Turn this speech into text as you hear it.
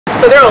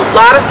So there are a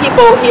lot of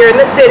people here in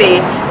the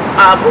city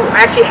who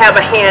actually have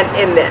a hand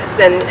in this.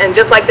 And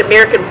just like the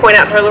mayor can point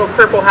out her little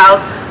purple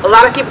house, a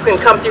lot of people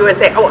can come through and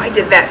say, oh, I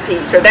did that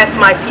piece, or that's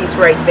my piece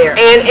right there.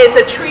 And it's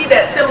a tree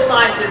that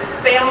symbolizes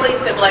family,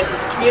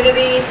 symbolizes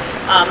community.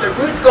 The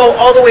roots go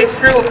all the way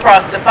through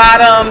across the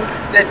bottom.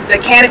 The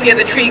canopy of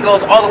the tree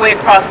goes all the way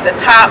across the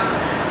top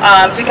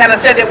to kind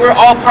of say that we're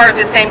all part of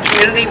the same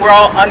community. We're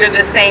all under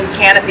the same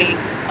canopy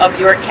of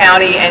York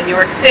County and New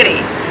York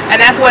City. And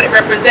that's what it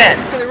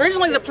represents. So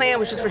originally the plan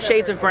was just for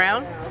shades of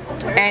brown.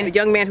 And the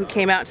young man who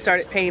came out and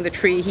started painting the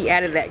tree, he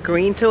added that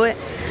green to it.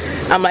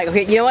 I'm like,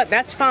 okay, you know what,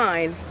 that's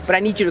fine, but I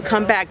need you to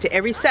come back to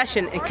every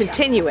session and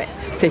continue it.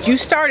 Since you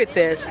started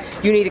this,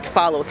 you need to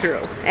follow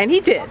through. And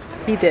he did.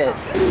 He did.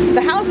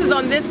 The houses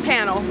on this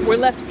panel were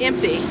left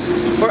empty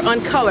or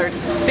uncolored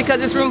because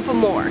there's room for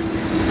more.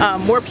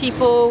 More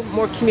people,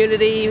 more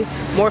community,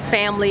 more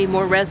family,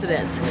 more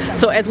residents.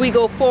 So as we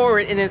go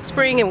forward and in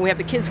spring and we have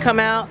the kids come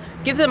out,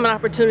 give them an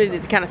opportunity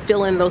to kind of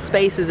fill in those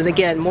spaces, and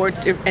again, more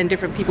and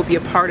different people be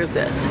a part of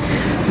this.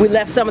 We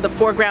left some of the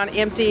foreground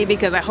empty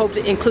because I hope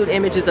to include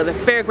images of the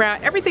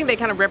fairground, everything that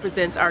kind of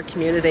represents our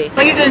community.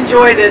 Please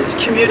enjoy this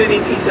community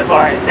piece of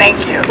art.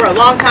 Thank you. For a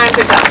long time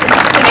to come.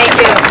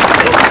 Thank you.